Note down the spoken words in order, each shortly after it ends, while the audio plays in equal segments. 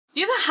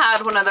You ever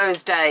had one of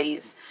those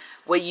days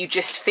where you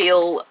just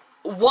feel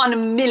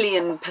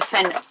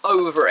 1,000,000%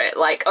 over it?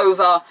 Like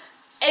over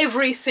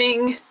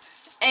everything,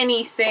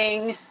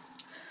 anything,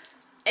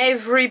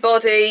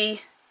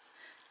 everybody,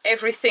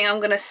 everything. I'm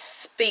gonna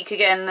speak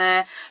again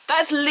there.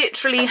 That's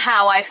literally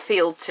how I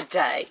feel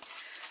today.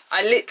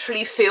 I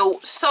literally feel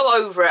so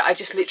over it. I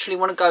just literally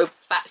want to go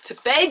back to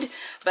bed,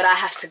 but I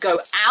have to go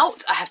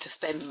out. I have to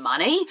spend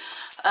money.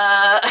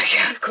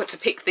 I've got to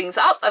pick things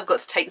up. I've got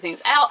to take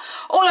things out.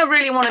 All I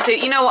really want to do,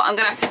 you know what, I'm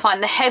going to have to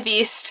find the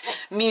heaviest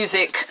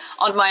music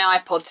on my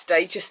iPod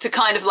today just to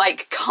kind of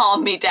like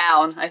calm me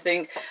down, I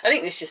think. I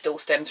think this just all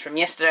stems from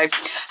yesterday.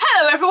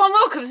 Hello everyone,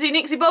 welcome to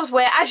Nixie Bobs,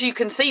 where as you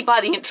can see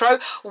by the intro,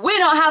 we're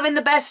not having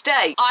the best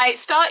day. I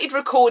started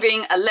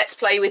recording a Let's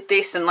Play with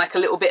this and like a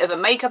little bit of a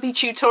makeup-y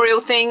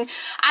tutorial thing,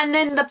 and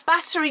then the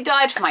battery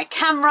died for my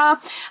camera,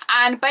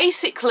 and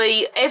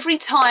basically every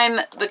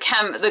time the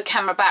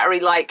camera battery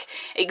like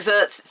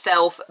exerts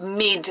itself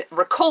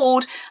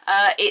mid-record,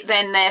 it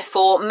then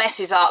therefore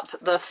messes up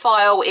the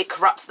file, it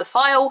corrupts the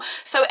file.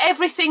 So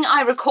everything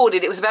I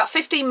recorded, it was about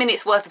 15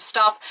 minutes worth of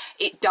stuff,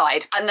 it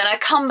died. And then I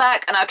come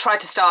back and I tried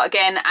to start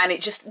again and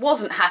it just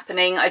wasn't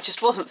happening. I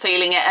just wasn't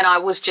feeling it and I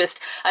was just,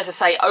 as I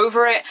say,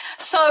 over it.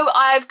 So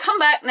I've come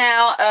back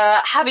now,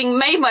 having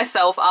made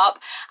myself up,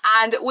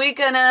 and we're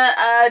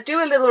gonna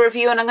do a little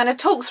review, and I'm gonna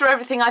talk through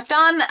everything I've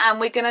done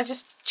and we're gonna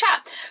just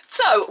chat.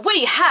 So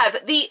we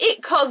have the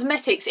It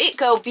Cosmetics It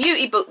Girl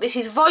Beauty Book. This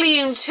is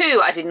volume 2.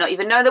 I did not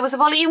even know there was a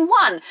volume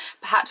 1.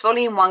 Perhaps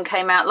volume 1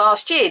 came out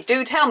last year.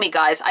 Do tell me,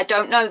 guys. I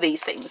don't know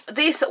these things.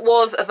 This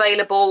was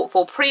available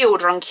for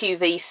pre-order on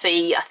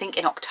QVC, I think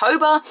in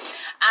October,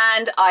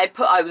 and I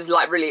was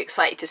like really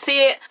excited to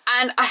see it,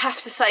 and I have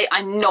to say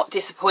I'm not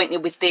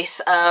disappointed with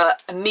this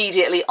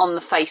immediately on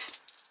the face.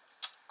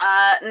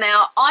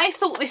 Now, I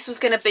thought this was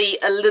going to be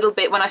a little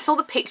bit, when I saw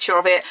the picture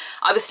of it,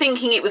 I was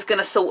thinking it was going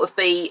to sort of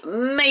be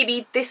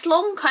maybe this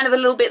long, kind of a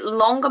little bit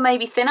longer,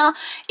 maybe thinner.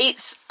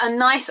 It's a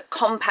nice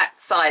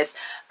compact size.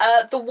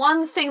 The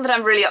one thing that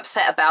I'm really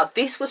upset about,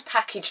 this was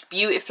packaged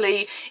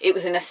beautifully. It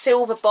was in a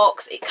silver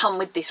box. It come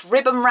with this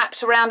ribbon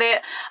wrapped around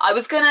it. I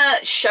was going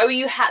to show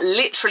you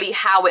literally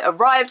how it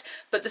arrived,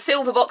 but the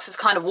silver box has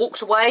kind of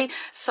walked away.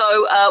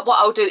 So what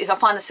I'll do is I'll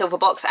find the silver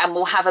box and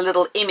we'll have a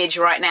little image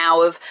right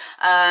now of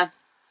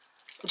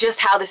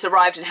just how this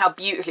arrived and how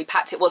beautifully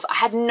packed it was. I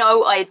had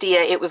no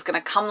idea it was going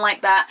to come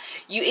like that.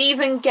 You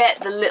even get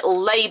the little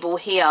label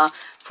here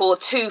for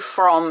to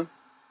from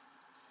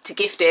to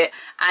gift it,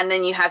 and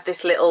then you have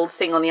this little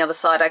thing on the other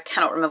side. I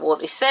cannot remember what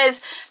this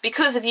says.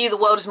 Because of you, the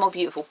world is more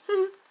beautiful.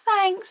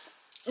 Thanks.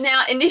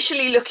 Now,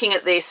 initially looking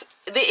at this,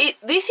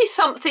 this is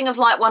something of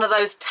like one of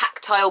those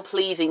tactile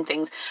pleasing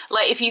things.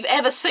 Like if you've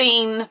ever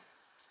seen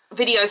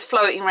videos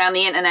floating around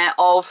the internet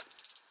of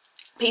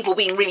people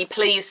being really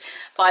pleased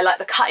by like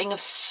the cutting of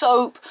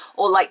soap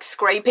or like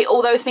scraping,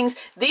 all those things,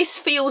 this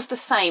feels the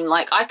same.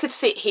 Like I could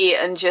sit here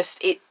and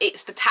just,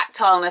 it's the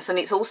tactileness, and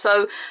it's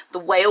also the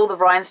way all the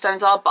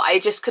rhinestones are, but I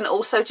just can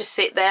also just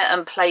sit there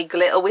and play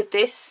glitter with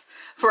this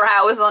for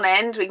hours on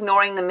end,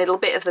 ignoring the middle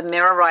bit of the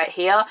mirror right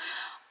here.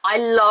 I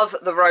love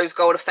the rose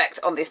gold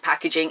effect on this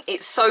packaging.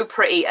 It's so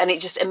pretty and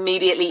it just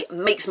immediately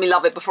makes me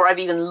love it before I've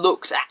even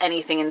looked at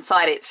anything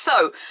inside it.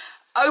 So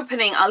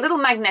opening our little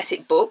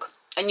magnetic book,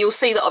 and you'll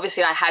see that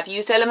obviously I have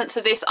used elements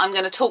of this. I'm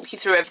going to talk you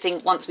through everything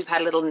once we've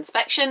had a little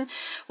inspection.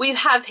 We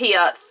have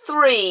here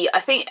 3, I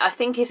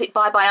think is it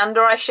Bye Bye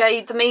Under Eye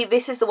shade for me.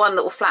 This is the one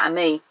that will flatter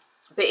me.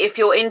 But if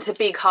you're into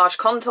big harsh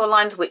contour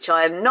lines, which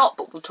I am not,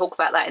 but we'll talk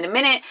about that in a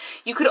minute,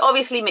 you could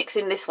obviously mix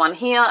in this one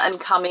here and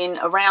come in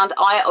around.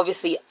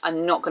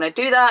 I'm not going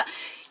to do that.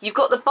 You've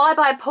got the Bye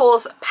Bye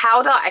Pores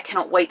powder. I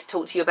cannot wait to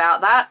talk to you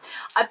about that.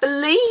 I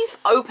believe,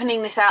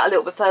 opening this out a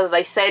little bit further,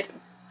 they said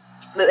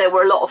that there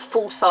were a lot of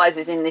full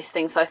sizes in this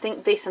thing, so I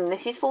think this and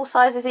this is full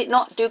size, is it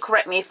not? Do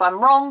correct me if I'm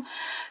wrong.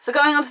 So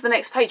going on to the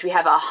next page, we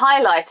have our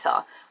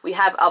highlighter, we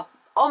have our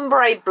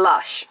ombre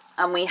blush,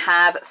 and we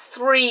have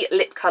 3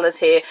 lip colours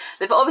here.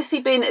 They've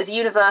obviously been as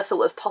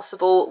universal as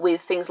possible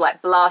with things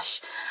like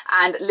blush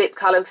and lip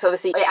colour, because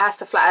obviously it has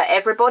to flatter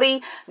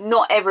everybody.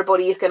 Not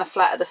everybody is going to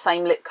flatter the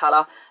same lip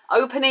colour.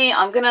 Opening,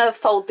 I'm going to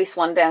fold this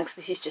one down because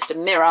this is just a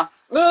mirror.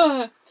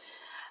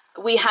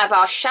 We have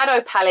our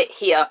shadow palette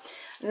here.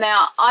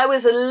 Now, I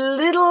was a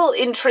little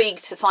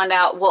intrigued to find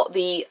out what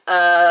the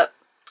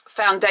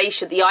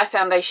foundation, the eye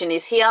foundation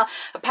is here.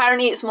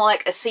 Apparently it's more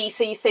like a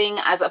CC thing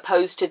as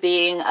opposed to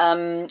being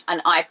an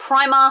eye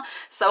primer.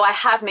 So I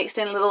have mixed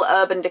in a little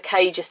Urban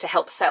Decay just to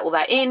help settle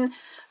that in.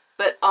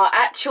 But our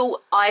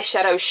actual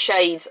eyeshadow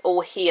shades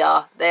all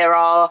here. There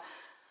are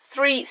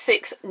 3,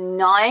 6,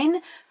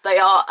 9. They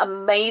are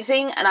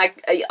amazing, and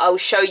I'll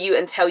show you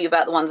and tell you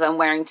about the ones I'm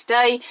wearing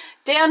today.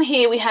 Down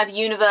here we have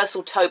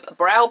Universal Taupe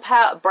Brow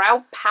Power,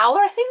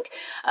 I think.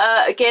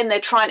 Again, they're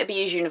trying to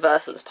be as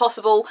universal as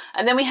possible.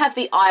 And then we have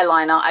the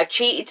eyeliner. I've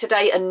cheated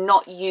today and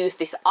not used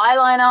this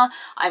eyeliner.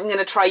 I'm going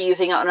to try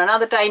using it on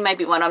another day,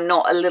 maybe when I'm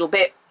not a little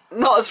bit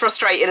not as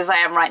frustrated as I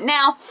am right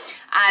now,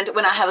 and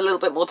when I have a little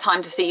bit more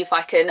time to see if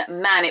I can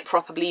man it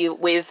properly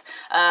with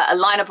a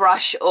liner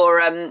brush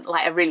or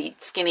like a really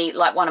skinny,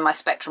 like one of my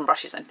Spectrum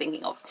brushes I'm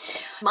thinking of.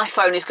 My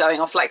phone is going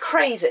off like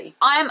crazy.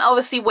 I am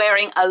obviously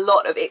wearing a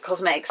lot of IT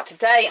Cosmetics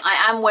today.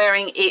 I am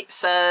wearing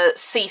its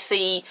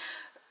CC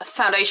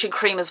foundation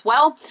cream as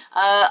well.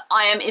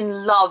 I am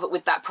in love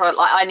with that product.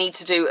 Like, I need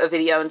to do a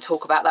video and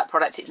talk about that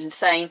product. It's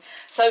insane.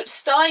 So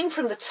starting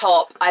from the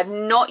top, I've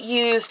not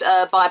used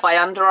Bye Bye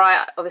Under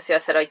Eye. Obviously I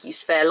said I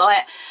used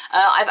Fairlight.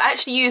 I've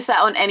actually used that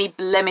on any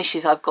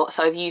blemishes I've got,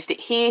 so I've used it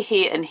here,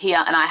 here and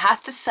here, and I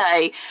have to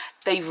say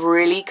they've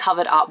really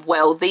covered up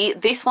well.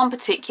 This one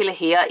particular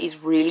here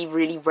is really,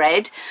 really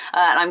red,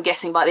 and I'm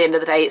guessing by the end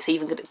of the day it's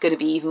even going to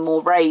be even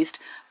more raised.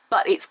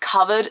 But it's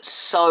covered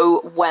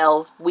so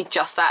well with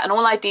just that. And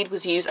all I did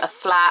was use a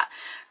flat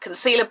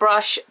concealer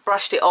brush,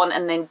 brushed it on,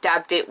 and then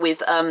dabbed it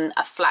with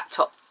a flat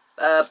top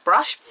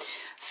brush.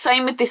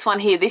 Same with this one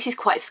here. This is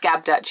quite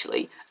scabbed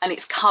actually, and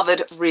it's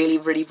covered really,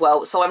 really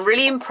well. So I'm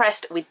really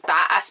impressed with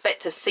that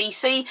aspect of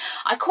CC.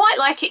 I quite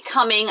like it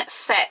coming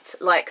set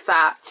like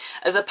that,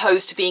 as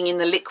opposed to being in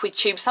the liquid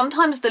tube.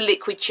 Sometimes the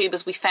liquid tube,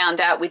 as we found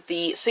out with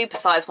the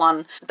supersize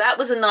one, that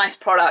was a nice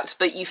product,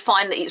 but you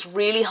find that it's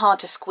really hard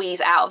to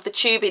squeeze out of the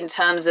tube in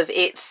terms of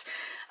its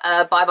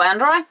Bye Bye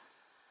Under Eye.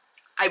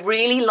 I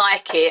really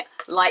like it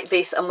like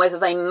this, and whether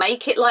they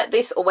make it like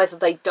this or whether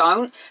they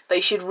don't, they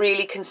should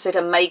really consider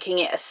making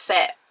it a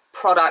set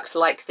product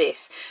like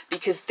this,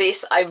 because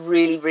this I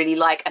really, really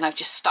like, and I've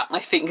just stuck my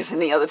fingers in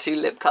the other two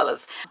lip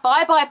colours.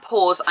 Bye Bye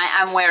Pores I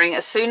am wearing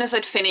as soon as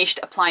I'd finished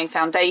applying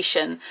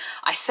foundation.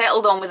 I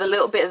settled on with a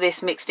little bit of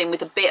this mixed in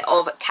with a bit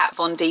of Kat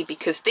Von D,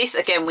 because this,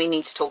 again, we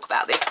need to talk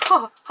about this.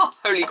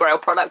 Holy grail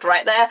product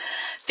right there.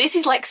 This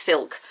is like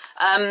silk.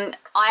 I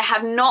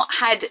have not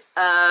had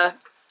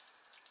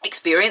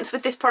experience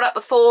with this product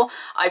before.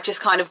 I've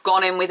just kind of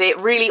gone in with it,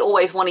 really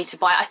always wanted to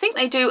buy. I think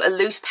they do a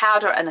loose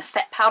powder and a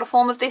set powder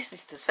form of this. This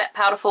is the set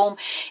powder form.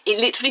 It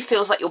literally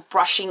feels like you're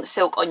brushing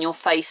silk on your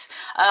face.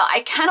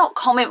 I cannot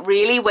comment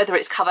really whether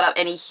it's covered up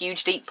any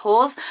huge deep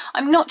pores.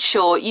 I'm not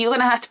sure. You're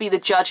gonna have to be the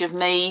judge of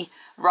me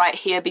right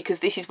here,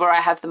 because this is where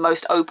I have the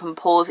most open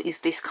pores, is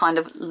this kind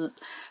of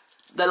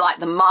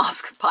the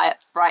mask part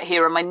right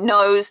here on my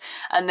nose,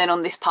 and then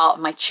on this part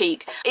of my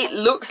cheek. It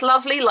looks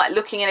lovely, like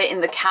looking at it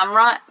in the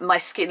camera, my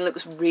skin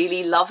looks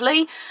really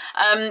lovely,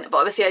 but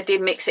obviously I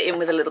did mix it in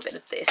with a little bit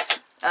of this.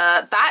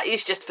 That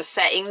is just for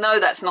setting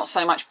though. That's not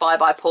so much Bye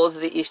Bye Pores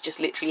as it is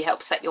just literally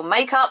help set your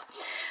makeup.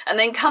 And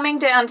then coming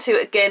down to,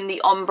 again,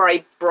 the ombre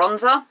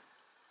bronzer.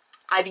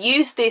 I've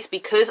used this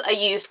because I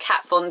used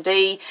Kat Von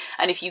D,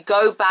 and if you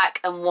go back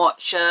and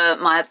watch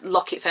my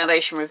Lock It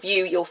foundation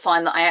review, you'll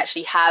find that I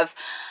actually have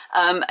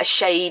a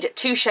shade,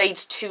 2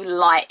 shades too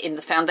light in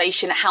the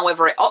foundation.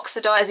 However, it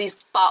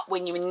oxidizes, but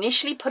when you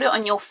initially put it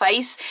on your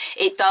face,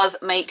 it does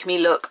make me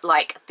look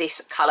like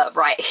this color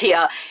right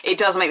here. It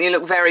does make me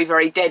look very,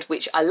 very dead,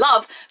 which I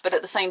love, but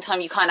at the same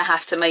time, you kind of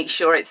have to make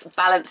sure it's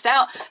balanced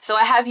out. So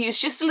I have used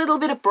just a little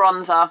bit of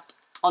bronzer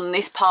on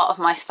this part of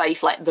my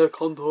face, like the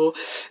contour,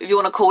 if you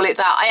want to call it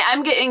that. I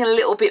am getting a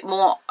little bit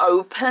more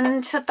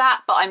open to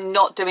that, but I'm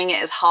not doing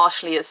it as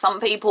harshly as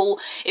some people.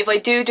 If I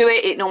do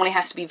it, it normally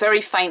has to be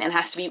very faint and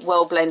has to be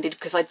well blended,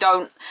 because I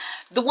don't...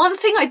 The one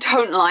thing I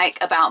don't like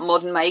about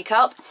modern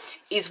makeup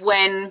is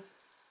when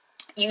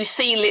you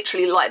see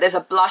literally like there's a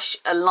blush,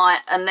 a line,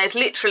 and there's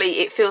literally,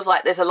 it feels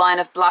like there's a line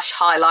of blush,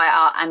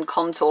 highlighter and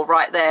contour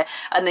right there,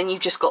 and then you've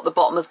just got the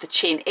bottom of the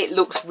chin. It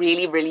looks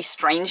really, really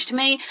strange to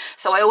me,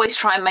 so I always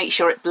try and make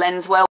sure it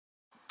blends well.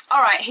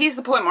 Alright, here's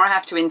the point where I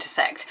have to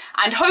intersect,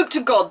 and hope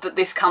to God that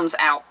this comes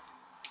out.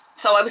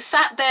 So I was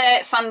sat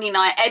there Sunday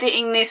night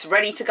editing this,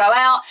 ready to go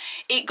out.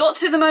 It got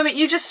to the moment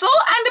you just saw,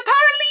 and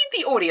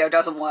apparently the audio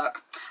doesn't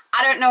work.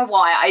 I don't know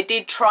why. I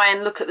did try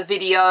and look at the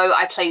video.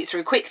 I played it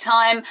through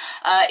QuickTime.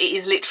 It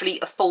is literally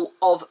a fault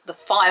of the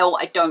file.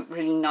 I don't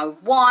really know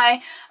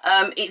why.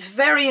 It's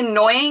very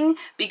annoying,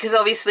 because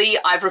obviously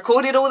I've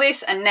recorded all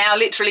this and now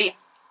literally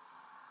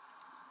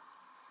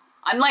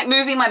I'm like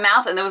moving my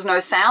mouth and there was no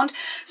sound.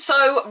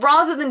 So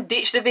rather than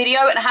ditch the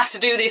video and have to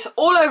do this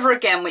all over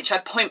again, which I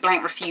point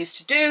blank refuse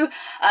to do,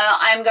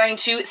 I'm going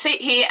to sit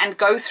here and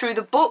go through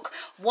the book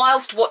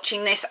whilst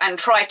watching this and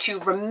try to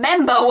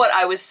remember what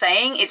I was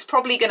saying. It's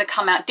probably going to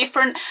come out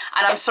different,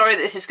 and I'm sorry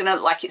that this is going to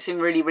look like it's in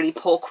really, really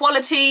poor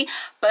quality,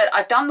 but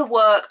I've done the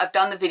work, I've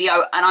done the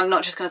video, and I'm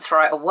not just going to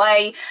throw it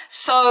away.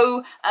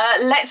 So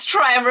let's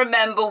try and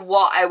remember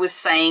what I was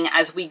saying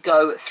as we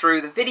go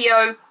through the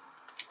video.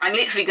 I'm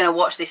literally going to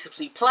watch this as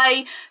we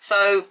play,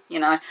 so, you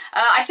know,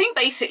 I think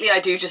basically I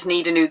do just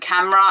need a new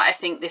camera. I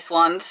think this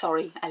one,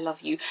 sorry, I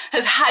love you,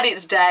 has had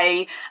its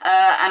day,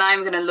 and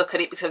I'm going to look at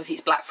it because obviously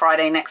it's Black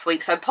Friday next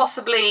week, so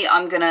possibly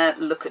I'm going to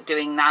look at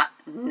doing that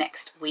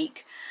next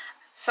week.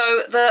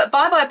 So the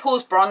Bye Bye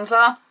Pores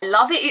bronzer, I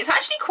love it. It's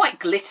actually quite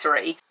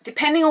glittery.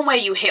 Depending on where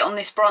you hit on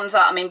this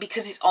bronzer, I mean,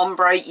 because it's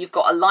ombre, you've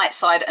got a light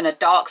side and a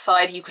dark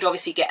side. You could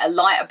obviously get a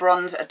lighter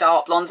bronze, a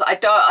dark bronze. I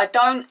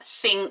don't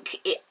think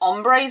it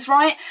ombres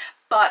right,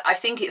 but I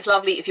think it's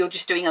lovely if you're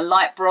just doing a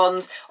light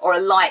bronze or a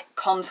light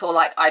contour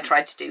like I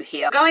tried to do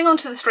here. Going on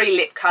to the three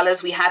lip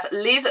colours, we have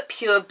Live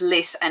Pure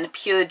Bliss and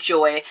Pure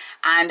Joy,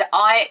 and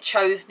I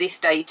chose this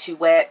day to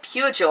wear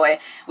Pure Joy,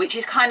 which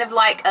is kind of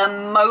like a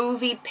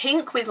mauvey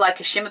pink with like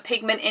a shimmer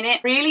pigment in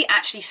it. Really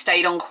actually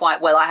stayed on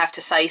quite well, I have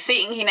to say.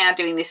 Sitting here now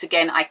doing this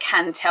again, I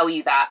can tell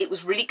you that it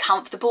was really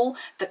comfortable.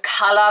 The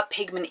colour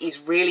pigment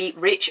is really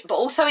rich, but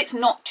also it's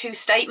not too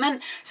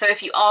statement, so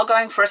if you are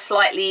going for a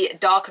slightly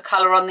darker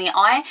colour on the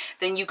eye,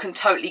 then you can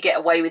totally get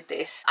away with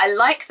this. I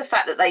like the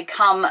fact that they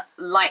come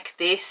like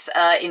this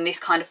in this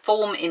kind of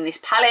form in this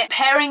palette.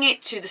 Pairing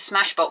it to the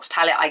Smashbox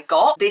palette I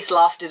got, this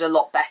lasted a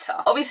lot better.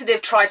 Obviously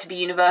they've tried to be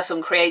universal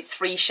and create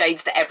 3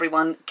 shades that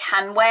everyone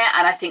can wear,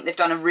 and I think they've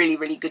done a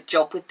really good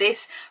job with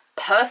this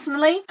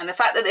personally, and the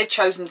fact that they've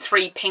chosen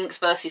 3 pinks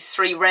versus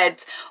 3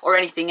 reds or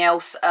anything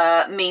else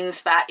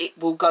means that it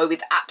will go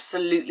with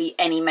absolutely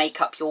any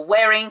makeup you're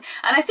wearing,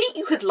 and I think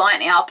you could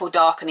lighten it up or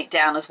darken it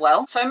down as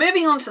well. So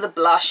moving on to the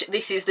blush,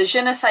 this is the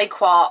Je ne sais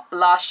quoi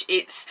blush.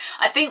 It's,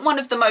 I think, one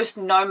of the most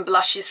known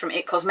blushes from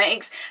IT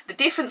Cosmetics. The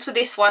difference with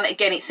this one,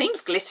 again, it seems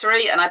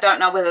glittery, and I don't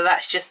know whether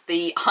that's just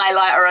the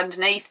highlighter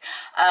underneath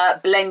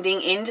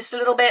blending in just a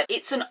little bit.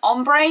 It's an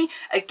ombre.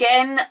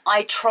 Again,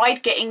 I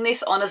tried getting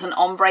this on as an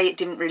ombre, it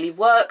didn't really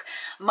work.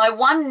 My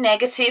one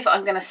negative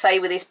I'm going to say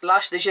with this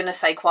blush, the Je ne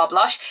sais quoi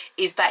blush,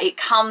 is that it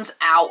comes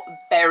out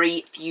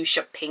very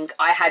fuchsia pink.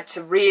 I had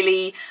to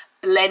really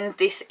blend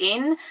this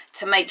in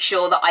to make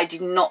sure that I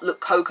did not look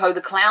Coco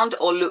the Clown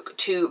or look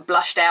too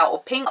blushed out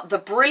or pink. The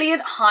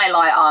brilliant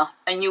highlighter,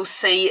 and you'll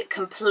see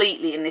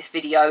completely in this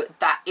video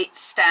that it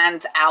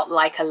stands out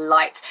like a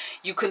light.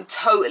 You can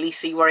totally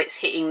see where it's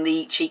hitting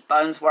the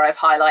cheekbones where I've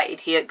highlighted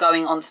here,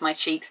 going onto my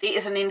cheeks. It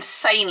is an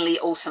insanely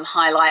awesome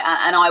highlighter,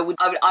 and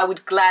I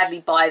would gladly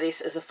buy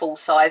this as a full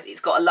size. It's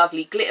got a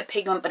lovely glitter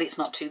pigment, but it's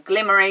not too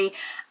glimmery,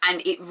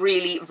 and it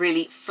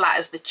really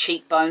flatters the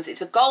cheekbones.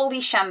 It's a goldy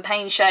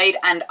champagne shade,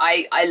 and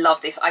I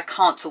love this. I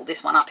can't talk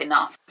this one up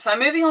enough. So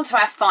moving on to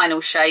our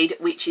final shade,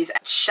 which is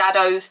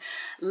Shadows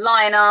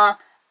Liner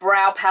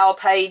Brow Power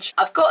Page.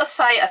 I've got to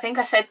say, I think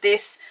I said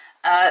this,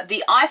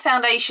 the eye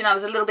foundation I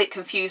was a little bit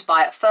confused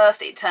by at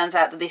first. It turns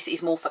out that this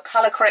is more for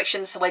colour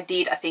correction, so I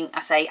did, I think I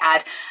say,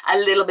 add a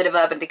little bit of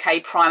Urban Decay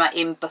primer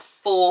in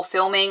before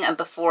filming and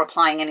before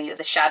applying any of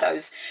the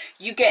shadows.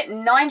 You get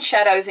 9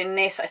 shadows in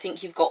this. I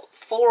think you've got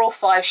 4 or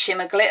 5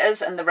 shimmer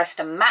glitters and the rest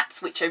are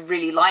mattes, which I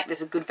really like.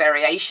 There's a good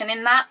variation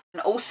in that,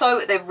 and also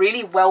they're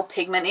really well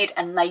pigmented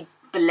and they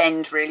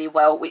blend really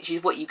well, which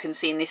is what you can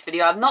see in this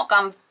video. I've not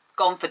gone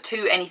for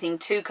anything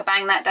too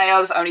kabang that day. I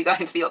was only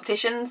going to the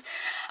opticians,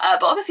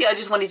 but obviously I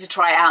just wanted to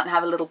try it out and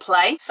have a little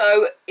play.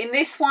 So in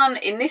this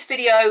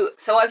video,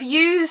 so I've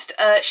used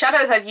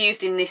shadows I've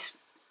used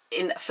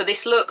for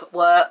this look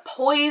were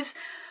Poise,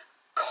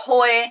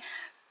 Koi.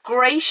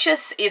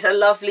 Gracious is a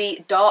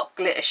lovely dark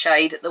glitter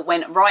shade that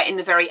went right in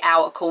the very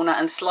outer corner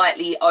and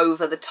slightly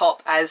over the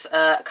top as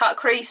a cut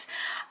crease,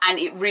 and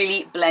it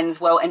really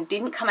blends well and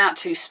didn't come out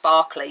too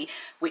sparkly,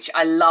 which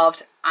I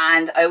loved.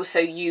 And I also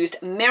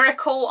used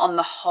Miracle on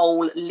the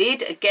whole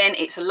lid. Again,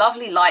 it's a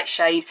lovely light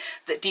shade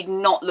that did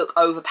not look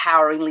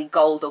overpoweringly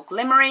gold or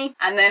glimmery.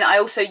 And then I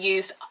also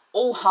used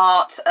All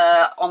Heart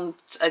on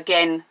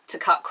again to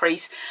cut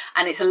crease,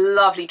 and it's a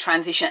lovely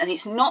transition, and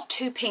it's not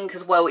too pink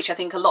as well, which I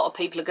think a lot of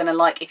people are going to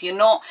like. If you're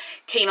not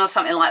keen on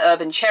something like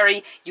Urban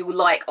Cherry, you'll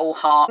like All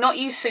Heart. Not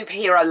use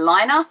Superhero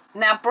Liner.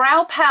 Now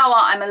Brow Power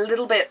I'm a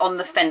little bit on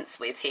the fence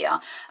with here.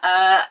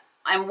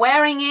 I'm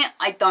wearing it,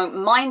 I don't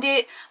mind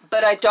it,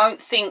 but I don't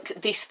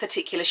think this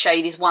particular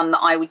shade is one that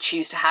I would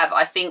choose to have.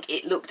 I think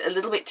it looked a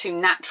little bit too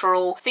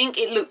natural. I think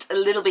it looked a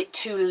little bit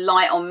too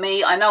light on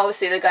me. I know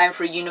obviously they're going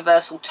for a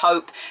universal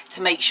taupe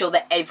to make sure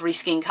that every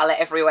skin colour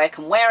everywhere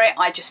can wear it.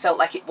 I just felt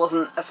like it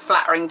wasn't as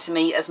flattering to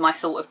me as my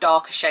sort of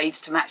darker shades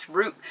to match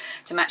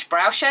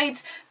brow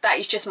shades. That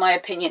is just my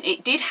opinion.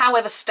 It did,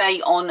 however,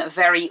 stay on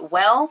very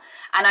well,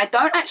 and I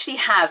don't actually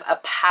have a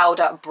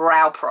powder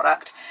brow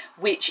product,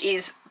 which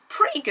is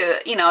pretty good.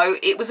 You know,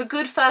 it was a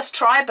good first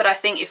try, but I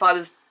think if I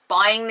was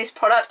buying this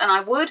product, and I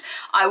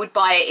would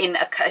buy it in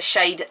a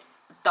shade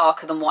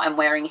darker than what I'm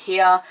wearing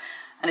here,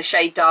 and a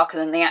shade darker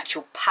than the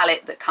actual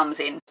palette that comes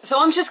in. So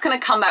I'm just going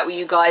to come back with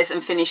you guys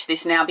and finish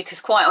this now, because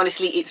quite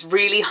honestly it's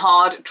really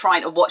hard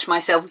trying to watch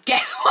myself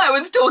guess what I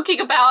was talking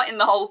about in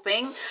the whole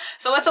thing.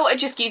 So I thought I'd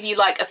just give you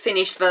like a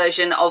finished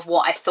version of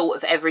what I thought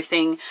of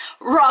everything,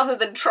 rather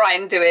than try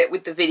and do it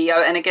with the video.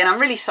 And again, I'm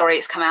really sorry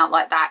it's come out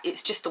like that.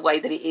 It's just the way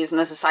that it is, and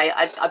as I say,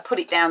 I put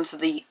it down to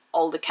the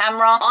older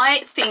camera.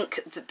 I think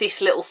that this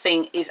little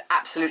thing is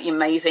absolutely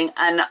amazing,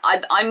 and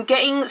I'm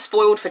getting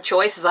spoiled for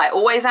choice, as I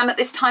always am at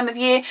this time of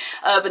year.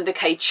 Urban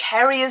Decay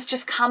Cherry has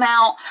just come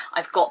out.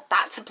 I've got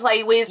that to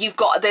play with.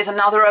 There's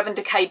another Urban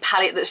Decay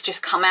palette that's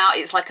just come out.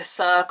 It's like a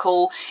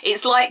circle.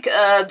 It's like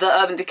the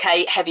Urban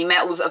Decay Heavy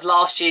Metals of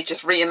last year,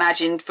 just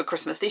reimagined for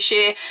Christmas this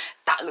year.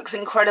 That looks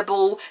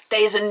incredible.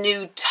 There's a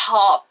new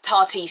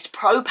Tarteist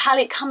Pro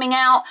palette coming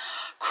out.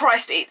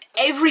 Christ,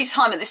 every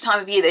time at this time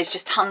of year there's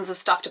just tons of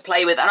stuff to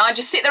play with, and I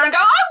just sit there and go,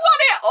 I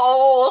want it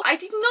Oh, I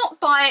did not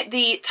buy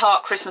the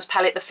Tarte Christmas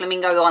palette, the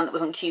Flamingo, the one that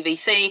was on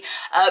QVC,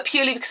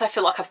 purely because I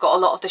feel like I've got a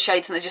lot of the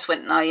shades and I just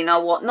went, no, you know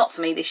what, not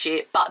for me this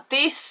year. But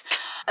this,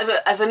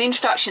 as an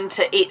introduction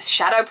to its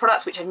shadow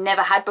products, which I've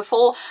never had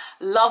before,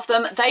 love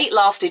them. They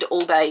lasted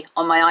all day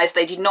on my eyes.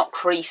 They did not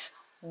crease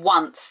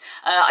once.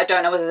 I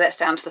don't know whether that's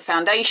down to the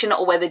foundation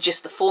or whether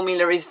just the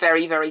formula is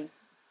very, very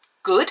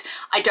good.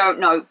 I don't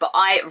know, but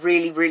I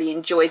really, really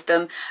enjoyed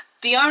them.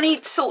 The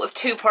only sort of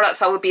two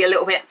products I would be a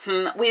little bit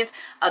with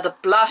are the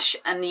blush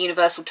and the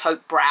Universal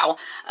Taupe Brow.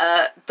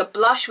 The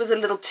blush was a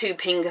little too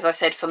pink, as I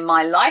said, for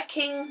my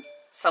liking.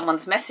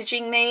 Someone's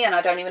messaging me and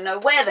I don't even know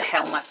where the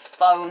hell my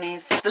phone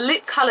is. The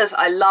lip colours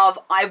I love.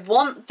 I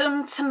want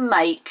them to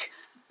make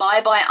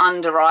Bye Bye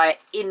Under Eye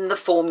in the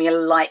formula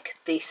like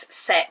this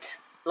set.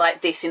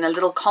 Like this in a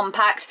little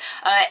compact.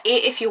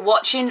 If you're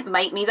watching,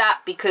 make me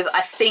that, because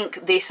I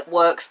think this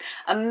works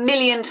a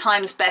million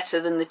times better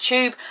than the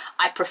tube.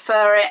 I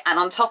prefer it. And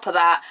on top of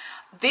that,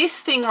 this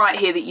thing right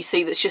here that you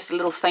see that's just a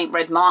little faint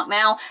red mark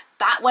now,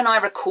 that when I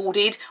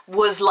recorded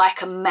was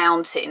like a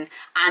mountain,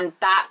 and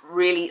that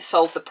really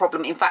solved the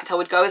problem. In fact, I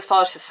would go as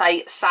far as to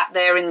say, sat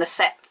there in the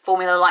set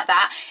formula like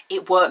that,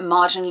 it worked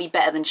marginally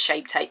better than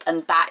Shape Tape,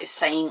 and that is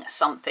saying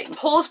something.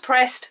 Pores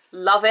Pressed,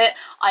 love it.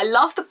 I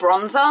love the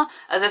bronzer.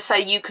 As I say,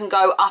 you can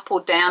go up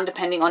or down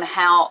depending on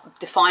how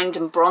defined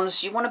and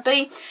bronzed you want to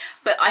be,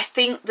 but I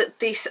think that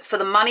this, for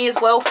the money as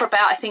well, for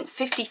about, I think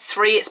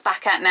 53 it's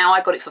back at now.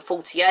 I got it for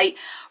 48.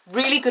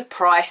 Really good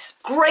price,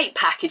 great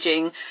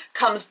packaging,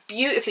 comes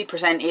beautifully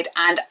presented,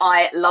 and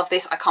I love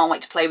this. I can't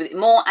wait to play with it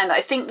more. And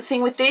I think the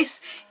thing with this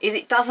is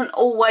it doesn't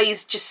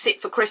always just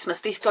sit for Christmas.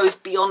 This goes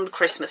beyond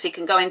Christmas. It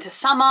can go into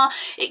summer,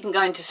 it can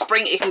go into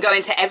spring, it can go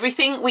into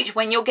everything, which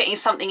when you're getting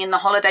something in the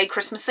holiday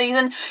Christmas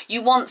season,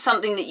 you want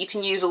something that you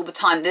can use all the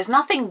time. There's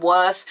nothing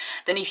worse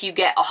than if you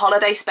get a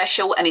holiday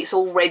special and it's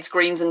all reds,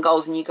 greens and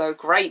golds and you go,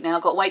 great, now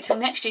I've got to wait till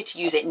next year to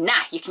use it. Nah,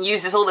 you can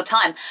use this all the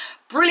time.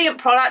 Brilliant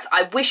product.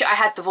 I wish I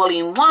had the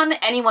volume 1.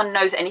 Anyone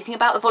knows anything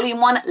about the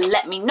volume 1,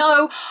 let me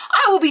know.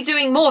 I will be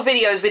doing more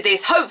videos with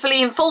this, hopefully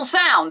in full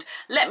sound.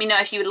 Let me know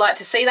if you would like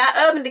to see that.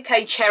 Urban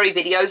Decay Cherry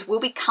videos will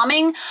be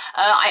coming.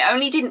 I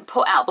only didn't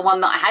put out the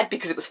one that I had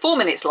because it was 4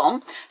 minutes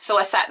long, so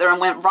I sat there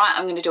and went, right,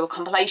 I'm going to do a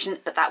compilation,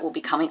 but that will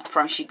be coming, I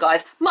promise you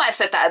guys. Might have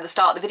said that at the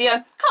start of the video,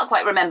 can't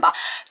quite remember.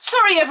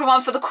 Sorry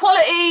everyone for the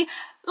quality.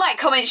 Like,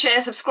 comment,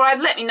 share, subscribe,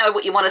 let me know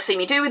what you want to see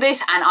me do with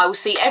this, and I will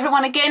see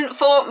everyone again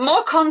for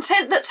more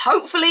content that's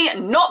hopefully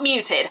not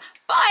muted.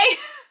 Bye!